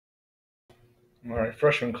All right,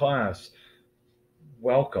 freshman class,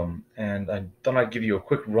 welcome. And I thought I'd give you a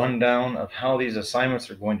quick rundown of how these assignments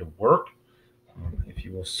are going to work. If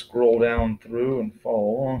you will scroll down through and follow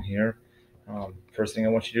along here, first thing I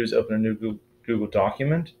want you to do is open a new Google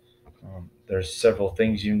document. There's several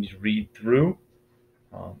things you need to read through.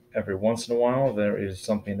 Every once in a while, there is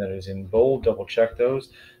something that is in bold. Double check those.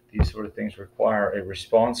 These sort of things require a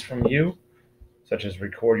response from you, such as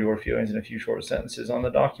record your feelings in a few short sentences on the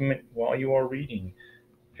document while you are reading.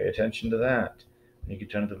 Pay attention to that. You can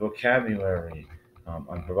turn to the vocabulary.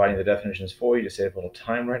 I'm providing the definitions for you to save a little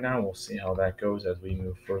time right now. We'll see how that goes as we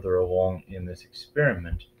move further along in this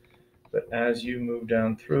experiment. But as you move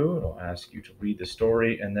down through, it'll ask you to read the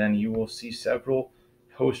story, and then you will see several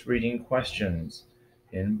post-reading questions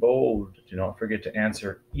in bold. Do not forget to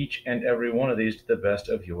answer each and every one of these to the best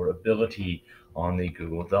of your ability on the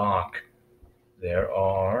Google Doc. There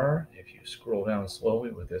are, if you scroll down slowly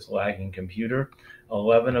with this lagging computer,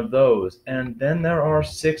 11 of those. And then there are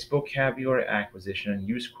 6 vocabulary acquisition and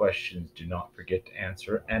use questions. Do not forget to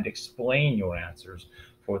answer and explain your answers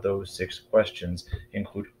for those 6 questions.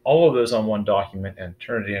 Include all of those on one document and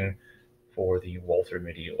turn it in for the Walter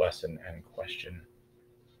Mitty lesson and question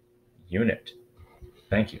unit.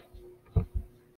 Thank you.